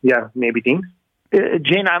maybe Dean.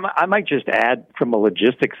 Jane, I might just add from a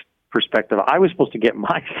logistics perspective. I was supposed to get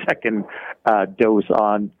my second dose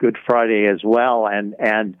on Good Friday as well, and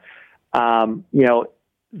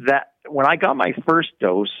that when I got my first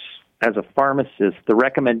dose as a pharmacist, the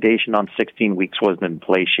recommendation on 16 weeks wasn't in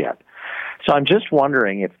place yet. So I'm just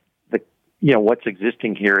wondering if what's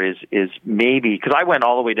existing here is maybe, because I went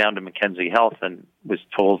all the way down to Mackenzie Health and was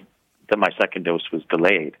told that my second dose was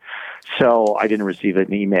delayed. So I didn't receive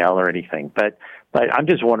an email or anything. But I'm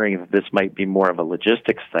just wondering if this might be more of a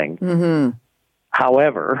logistics thing. Mm-hmm.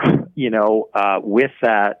 However, with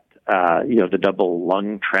that, the double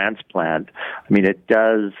lung transplant, I mean, it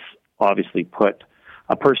does obviously put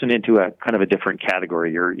a person into a kind of a different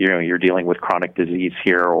category. You're dealing with chronic disease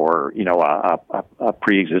here, or a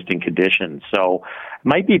pre-existing condition. So it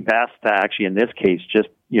might be best to actually, in this case, just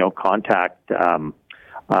contact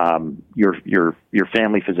your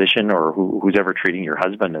family physician or who's ever treating your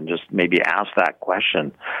husband, and just maybe ask that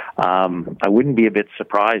question. I wouldn't be a bit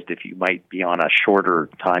surprised if you might be on a shorter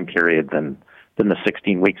time period than the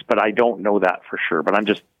 16 weeks, but I don't know that for sure. But I'm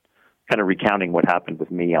just kind of recounting what happened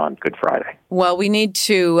with me on Good Friday. Well, we need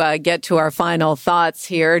to get to our final thoughts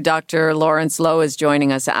here. Dr. Lawrence Loh is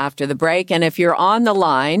joining us after the break. And if you're on the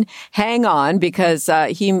line, hang on, because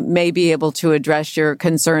he may be able to address your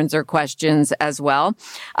concerns or questions as well.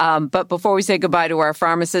 But before we say goodbye to our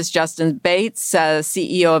pharmacist, Justin Bates,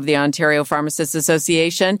 CEO of the Ontario Pharmacists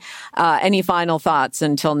Association, any final thoughts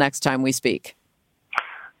until next time we speak?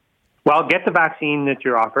 Well, get the vaccine that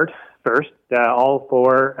you're offered first. All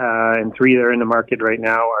 4 and 3 that are in the market right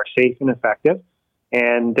now are safe and effective.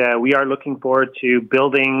 And we are looking forward to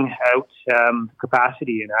building out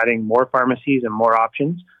capacity and adding more pharmacies and more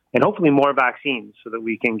options, and hopefully more vaccines, so that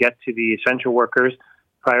we can get to the essential workers,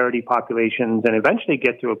 priority populations, and eventually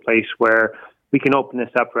get to a place where we can open this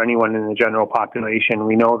up for anyone in the general population.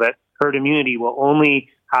 We know that herd immunity will only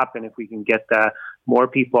happen if we can get more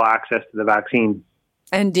people access to the vaccine.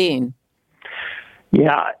 And Dean?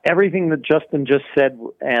 Yeah, everything that Justin just said,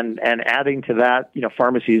 and adding to that,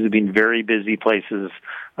 pharmacies have been very busy places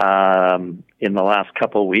in the last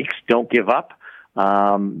couple of weeks. Don't give up.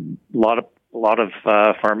 A lot of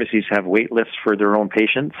pharmacies have wait lists for their own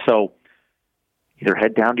patients, so either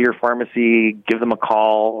head down to your pharmacy, give them a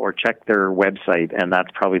call, or check their website, and that's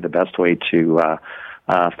probably the best way to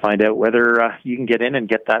find out whether you can get in and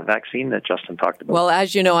get that vaccine that Justin talked about. Well,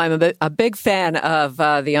 as you know, I'm a big fan of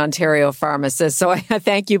the Ontario Pharmacists, so I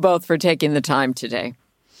thank you both for taking the time today.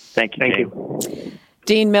 Thank you.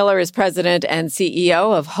 Dean Miller is President and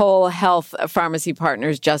CEO of Whole Health Pharmacy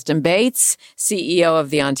Partners. Justin Bates, CEO of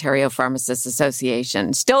the Ontario Pharmacists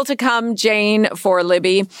Association. Still to come, Jane for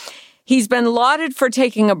Libby. He's been lauded for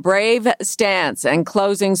taking a brave stance and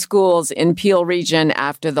closing schools in Peel Region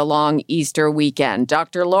after the long Easter weekend.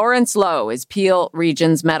 Dr. Lawrence Loh is Peel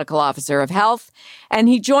Region's Medical Officer of Health, and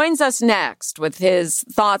he joins us next with his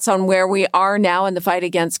thoughts on where we are now in the fight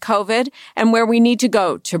against COVID and where we need to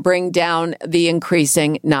go to bring down the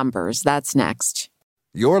increasing numbers. That's next.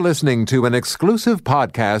 You're listening to an exclusive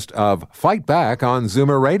podcast of Fight Back on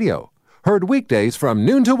Zoomer Radio. Heard weekdays from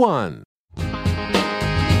noon to 1.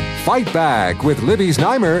 Fight Back with Libby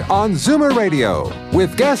Znaimer on Zoomer Radio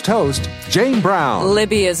with guest host Jane Brown.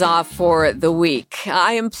 Libby is off for the week.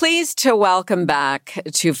 I am pleased to welcome back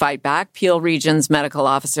to Fight Back Peel Region's Medical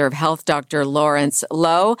Officer of Health, Dr. Lawrence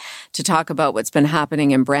Loh, to talk about what's been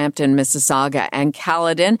happening in Brampton, Mississauga, and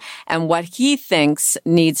Caledon, and what he thinks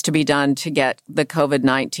needs to be done to get the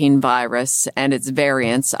COVID-19 virus and its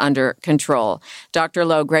variants under control. Dr.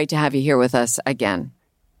 Loh, great to have you here with us again.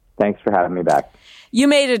 Thanks for having me back. You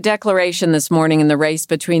made a declaration this morning in the race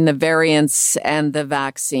between the variants and the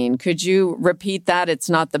vaccine. Could you repeat that? It's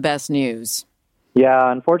not the best news. Yeah,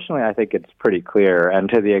 unfortunately, I think it's pretty clear. And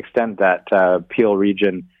to the extent that Peel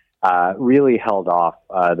Region really held off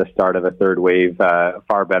the start of a third wave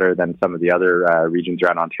far better than some of the other regions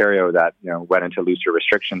around Ontario that went into looser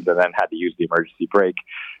restrictions and then had to use the emergency brake.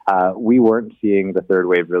 We weren't seeing the third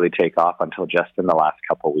wave really take off until just in the last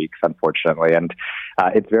couple of weeks, unfortunately. And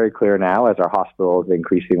it's very clear now as our hospitals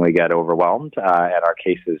increasingly get overwhelmed and our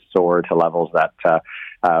cases soar to levels that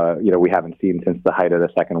we haven't seen since the height of the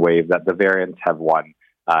second wave, that the variants have won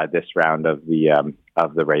this round of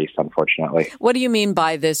the race, unfortunately. What do you mean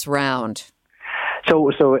by this round? So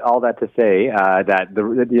all that to say that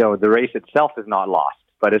the race itself is not lost.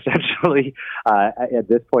 But essentially, at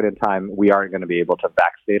this point in time, we aren't going to be able to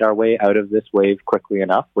vaccinate our way out of this wave quickly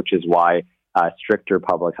enough, which is why stricter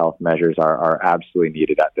public health measures are absolutely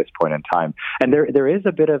needed at this point in time. And there is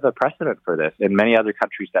a bit of a precedent for this. In many other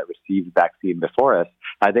countries that received vaccine before us,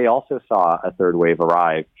 they also saw a third wave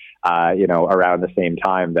arrive, around the same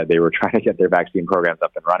time that they were trying to get their vaccine programs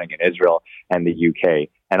up and running in Israel and the UK.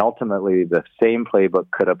 And ultimately, the same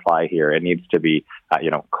playbook could apply here. It needs to be,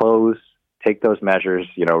 close, take those measures,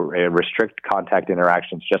 restrict contact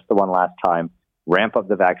interactions just the one last time, ramp up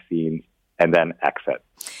the vaccines, and then exit.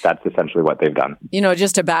 That's essentially what they've done.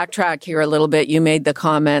 Just to backtrack here a little bit, you made the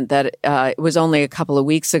comment that it was only a couple of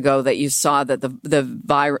weeks ago that you saw that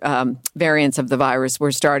the variants of the virus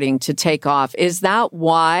were starting to take off. Is that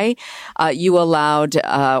why you allowed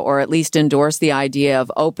or at least endorsed the idea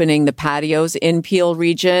of opening the patios in Peel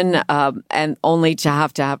Region and only to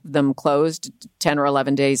have them closed 10 or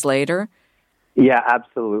 11 days later? Yeah,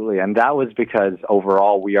 absolutely. And that was because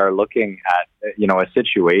overall we are looking at, a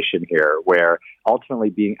situation here where ultimately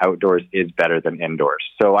being outdoors is better than indoors.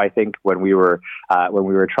 So I think when we were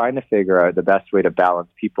trying to figure out the best way to balance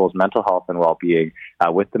people's mental health and well-being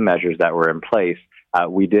with the measures that were in place,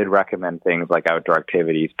 we did recommend things like outdoor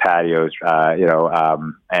activities, patios,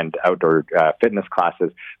 and outdoor fitness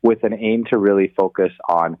classes with an aim to really focus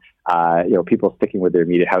on people sticking with their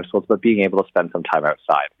immediate households, but being able to spend some time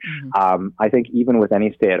outside. Mm-hmm. I think even with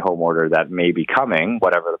any stay-at-home order that may be coming,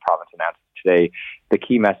 whatever the province announces today, the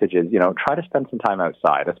key message is, try to spend some time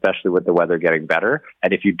outside, especially with the weather getting better.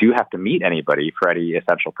 And if you do have to meet anybody for any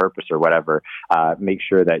essential purpose or whatever, make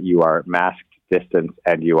sure that you are masked, distance,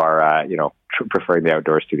 and you are, preferring the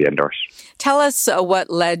outdoors to the indoors. Tell us what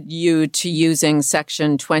led you to using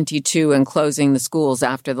Section 22 and closing the schools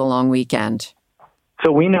after the long weekend.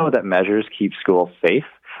 So we know that measures keep schools safe,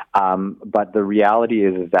 but the reality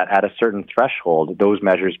is that at a certain threshold, those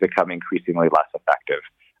measures become increasingly less effective.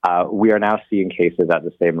 We are now seeing cases at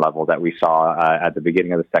the same level that we saw at the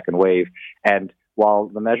beginning of the second wave. And while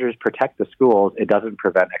the measures protect the schools, it doesn't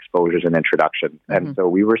prevent exposures and introductions. Mm-hmm. And so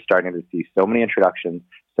we were starting to see so many introductions,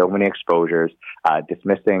 so many exposures,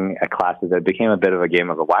 dismissing classes. It became a bit of a game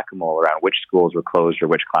of a whack-a-mole around which schools were closed or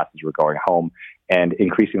which classes were going home, and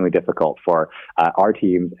increasingly difficult for our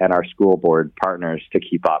teams and our school board partners to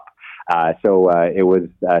keep up. So it was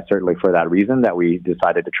certainly for that reason that we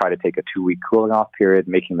decided to try to take a 2-week cooling off period,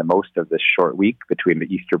 making the most of this short week between the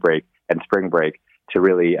Easter break and spring break to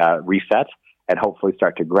really reset and hopefully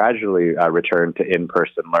start to gradually return to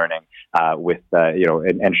in-person learning with,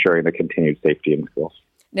 ensuring the continued safety in schools.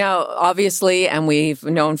 Now, obviously, and we've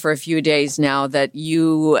known for a few days now that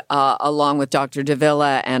you, along with Dr.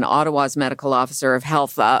 Davila and Ottawa's medical officer of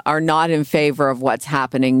health, are not in favor of what's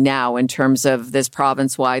happening now in terms of this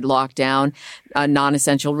province-wide lockdown.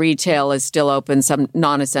 Non-essential retail is still open, some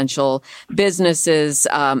non-essential businesses.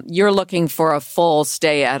 You're looking for a full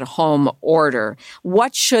stay-at-home order.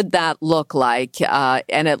 What should that look like?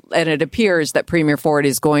 And it appears that Premier Ford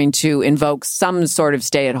is going to invoke some sort of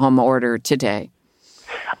stay-at-home order today.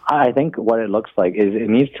 I think what it looks like is it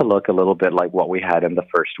needs to look a little bit like what we had in the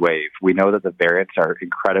first wave. We know that the variants are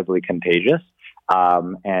incredibly contagious,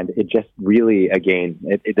 and it just really, again,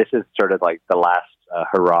 this is sort of like the last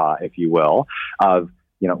hurrah, if you will, of,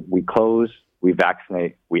 we close, we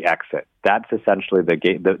vaccinate, we exit. That's essentially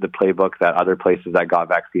the playbook that other places that got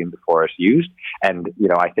vaccine before us used. And,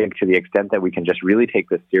 I think to the extent that we can just really take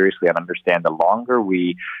this seriously and understand the longer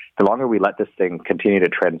we let this thing continue to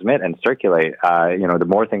transmit and circulate, the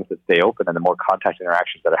more things that stay open and the more contact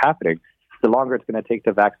interactions that are happening, the longer it's going to take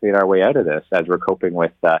to vaccinate our way out of this as we're coping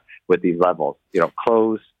with these levels.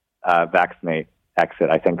 Close, vaccinate, exit.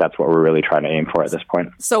 I think that's what we're really trying to aim for at this point.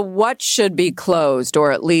 So what should be closed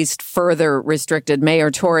or at least further restricted?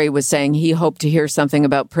 Mayor Tory was saying he hoped to hear something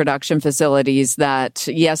about production facilities that,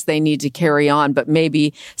 yes, they need to carry on, but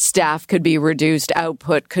maybe staff could be reduced,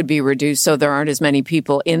 output could be reduced so there aren't as many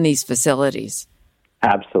people in these facilities.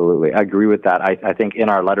 Absolutely. I agree with that. I think in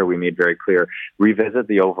our letter we made very clear, revisit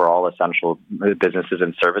the overall essential businesses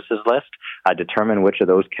and services list, determine which of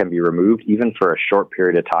those can be removed, even for a short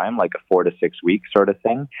period of time, like a 4 to 6 week sort of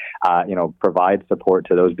thing. Provide support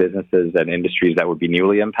to those businesses and industries that would be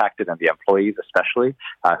newly impacted and the employees especially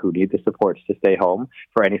who need the support to stay home.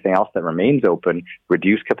 For anything else that remains open,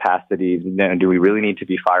 reduce capacities. Do we really need to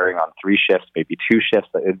be firing on 3 shifts, maybe 2 shifts?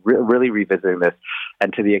 Really revisiting this,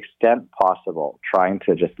 and to the extent possible, trying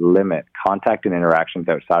to just limit contact and interactions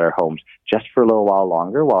outside our homes just for a little while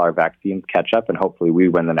longer while our vaccines catch up, and hopefully we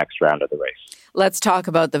win the next round of the race. Let's talk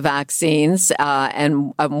about the vaccines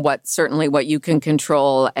and what you can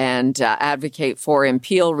control and advocate for in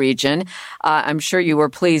Peel Region. I'm sure you were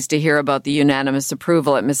pleased to hear about the unanimous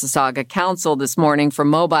approval at Mississauga Council this morning for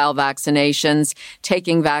mobile vaccinations,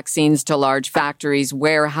 taking vaccines to large factories,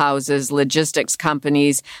 warehouses, logistics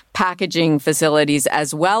companies, packaging facilities,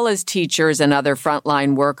 as well as teachers and other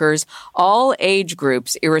frontline workers, all age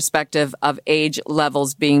groups, irrespective of age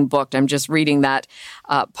levels being booked. I'm just reading that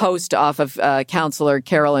post off of Councillor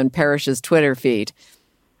Carolyn Parrish's Twitter feed.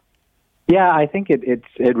 Yeah, I think it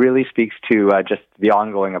really speaks to just the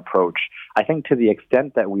ongoing approach. I think to the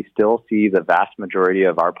extent that we still see the vast majority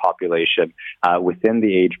of our population within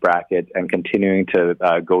the age bracket and continuing to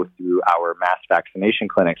go through our mass vaccination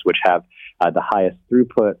clinics, which have the highest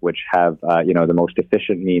throughput, which have the most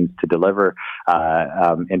efficient means to deliver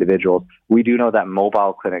individuals, we do know that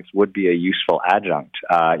mobile clinics would be a useful adjunct,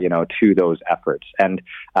 to those efforts. And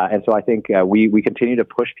so I think we continue to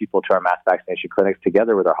push people to our mass vaccination clinics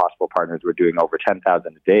together with our hospital partners. We're doing over 10,000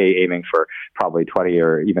 a day, aiming for probably 20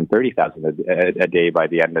 or even 30,000 a day by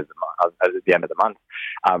the end of the month.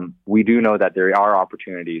 We do know that there are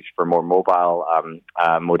opportunities for more mobile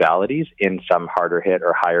modalities in some harder hit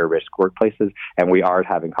or higher risk workplaces, and we are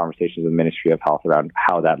having conversations with the Ministry of Health around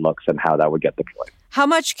how that looks and how that would get deployed. How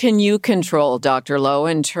much can you control, Dr. Lowe,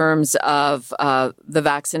 in terms of the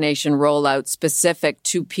vaccination rollout specific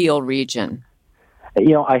to Peel Region?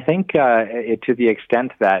 I think to the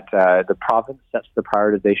extent that the province sets the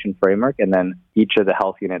prioritization framework, and then each of the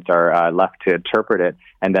health units are left to interpret it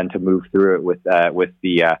and then to move through it with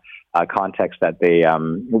the context that they,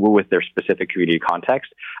 with their specific community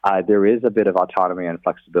context, there is a bit of autonomy and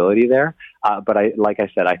flexibility there. But like I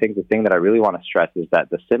said, I think the thing that I really want to stress is that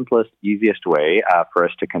the simplest, easiest way for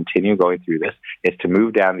us to continue going through this is to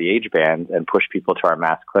move down the age bands and push people to our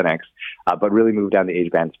mass clinics, but really move down the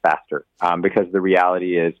age bands faster. Because the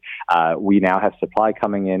reality is we now have supply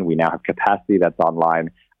coming in, we now have capacity that's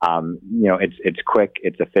online. It's quick,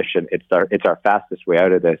 it's efficient, it's our fastest way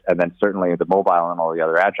out of this, and then certainly the mobile and all the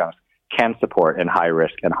other adjuncts can support in high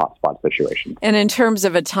risk and hotspot situations. And in terms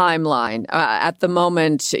of a timeline, at the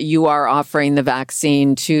moment you are offering the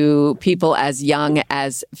vaccine to people as young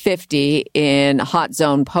as 50 in hot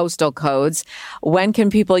zone postal codes. When can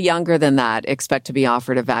people younger than that expect to be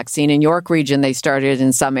offered a vaccine? In York Region, they started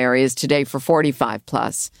in some areas today for 45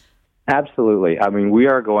 plus. Absolutely. I mean, we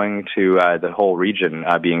are going to the whole region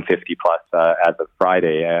being 50 plus as of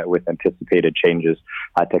Friday with anticipated changes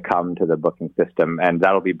to come to the booking system. And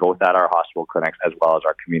that'll be both at our hospital clinics as well as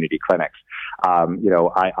our community clinics.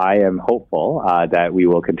 I am hopeful that we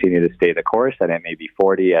will continue to stay the course, and it may be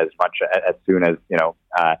 40 as soon as,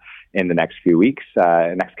 in the next few weeks,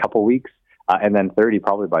 next couple weeks. and then 30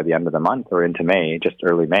 probably by the end of the month or into May, just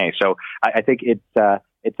early May. So I think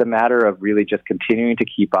it's a matter of really just continuing to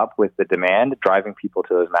keep up with the demand, driving people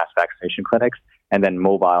to those mass vaccination clinics, and then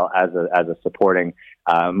mobile as a supporting,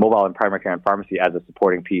 mobile and primary care and pharmacy as a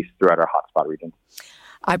supporting piece throughout our hotspot region.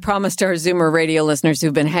 I promised our Zoomer radio listeners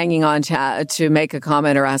who've been hanging on to make a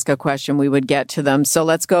comment or ask a question, we would get to them. So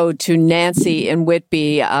let's go to Nancy in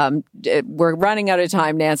Whitby. We're running out of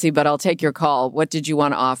time, Nancy, but I'll take your call. What did you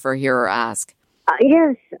want to offer here or ask?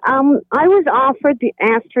 Yes, I was offered the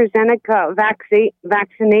AstraZeneca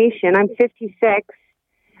vaccination. I'm 56.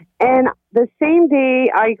 And the same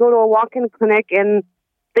day I go to a walk-in clinic and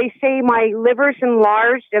they say my liver's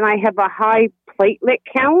enlarged and I have a high platelet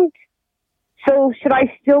count. So should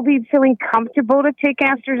I still be feeling comfortable to take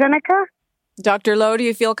AstraZeneca? Dr. Lowe, do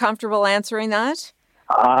you feel comfortable answering that?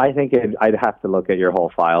 I think I'd have to look at your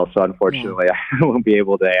whole file. So unfortunately, I won't be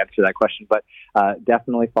able to answer that question. But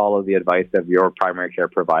definitely follow the advice of your primary care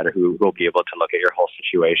provider who will be able to look at your whole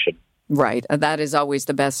situation. Right. That is always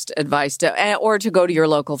the best advice, or to go to your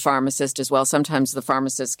local pharmacist as well. Sometimes the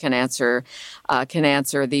pharmacist can answer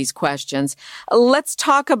these questions. Let's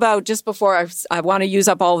talk about, just before I want to use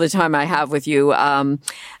up all the time I have with you,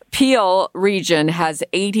 Peel region has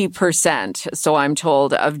 80%, so I'm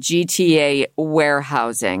told, of GTA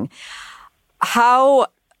warehousing.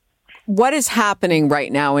 What is happening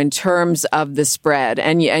right now in terms of the spread?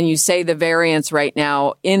 And you say the variants right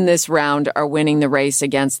now in this round are winning the race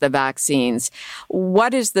against the vaccines.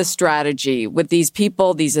 What is the strategy with these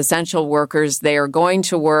people, these essential workers? They are going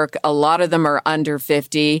to work. A lot of them are under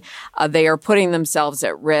 50. They are putting themselves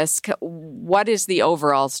at risk. What is the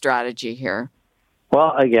overall strategy here?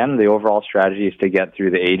 Well, again, the overall strategy is to get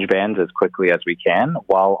through the age bands as quickly as we can,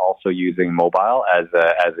 while also using mobile as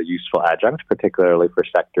a useful adjunct, particularly for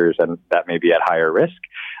sectors and that may be at higher risk.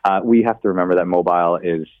 We have to remember that mobile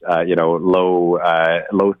is, low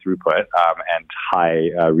throughput and high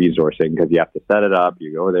resourcing, because you have to set it up.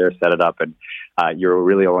 You go there, set it up, and you're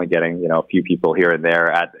really only getting a few people here and there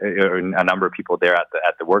a number of people there at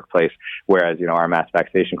the workplace. Whereas our mass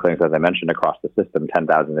vaccination clinics, as I mentioned, across the system,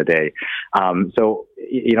 10,000 a day. So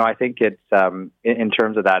I think it's in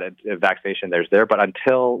terms of that vaccination, there's there, but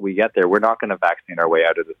until we get there, we're not going to vaccinate our way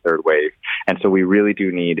out of the third wave. And so we really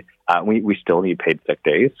do need we still need paid sick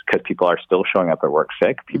days, because people are still showing up at work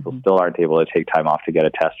sick. People still aren't able to take time off to get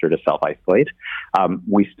a test or to self-isolate.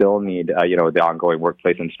 We still need, the ongoing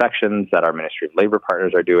workplace inspections that our Ministry of Labor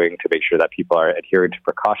partners are doing to make sure that people are adhering to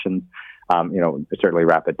precautions. Certainly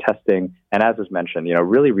rapid testing. And as was mentioned,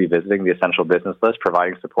 really revisiting the essential business list,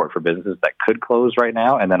 providing support for businesses that could close right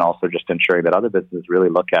now, and then also just ensuring that other businesses really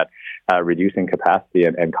look at reducing capacity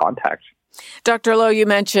and contact. Dr. Lowe, you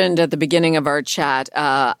mentioned at the beginning of our chat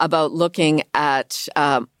about looking at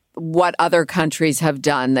what other countries have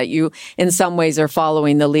done, that you in some ways are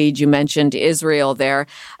following the lead. You mentioned Israel there.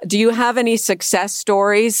 Do you have any success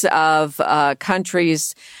stories of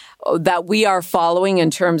countries that we are following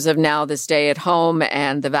in terms of now the stay at home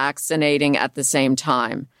and the vaccinating at the same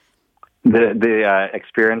time? The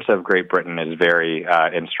experience of Great Britain is very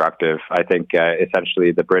instructive. I think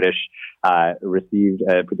essentially the British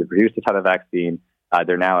produced a ton of vaccine.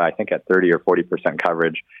 They're now, I think, at 30 or 40%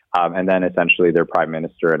 coverage. And then essentially their prime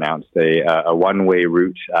minister announced a one-way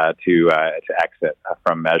route to exit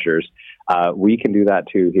from measures. We can do that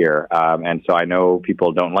too here. And so I know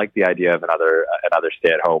people don't like the idea of another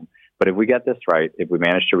stay at home. But if we get this right, if we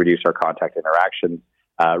manage to reduce our contact interactions,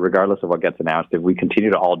 regardless of what gets announced, if we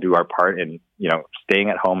continue to all do our part in, staying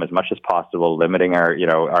at home as much as possible, limiting our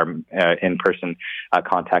in-person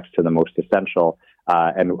contacts to the most essential,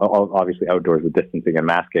 and obviously outdoors with distancing and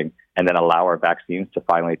masking, and then allow our vaccines to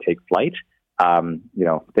finally take flight,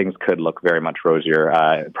 things could look very much rosier,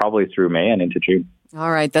 probably through May and into June. All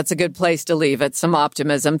right. That's a good place to leave it. Some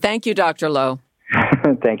optimism. Thank you, Dr. Lowe.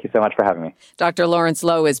 Thank you so much for having me. Dr. Lawrence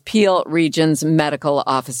Lowe is Peel Region's Medical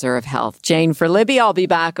Officer of Health. Jane for Libby, I'll be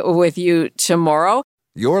back with you tomorrow.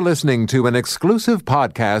 You're listening to an exclusive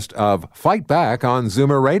podcast of Fight Back on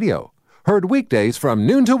Zoomer Radio. Heard weekdays from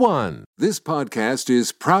noon to 1. This podcast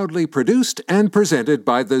is proudly produced and presented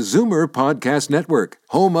by the Zoomer Podcast Network,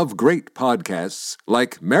 home of great podcasts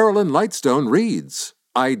like Marilyn Lightstone Reads,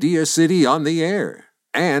 Idea City on the Air,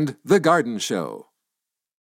 and The Garden Show.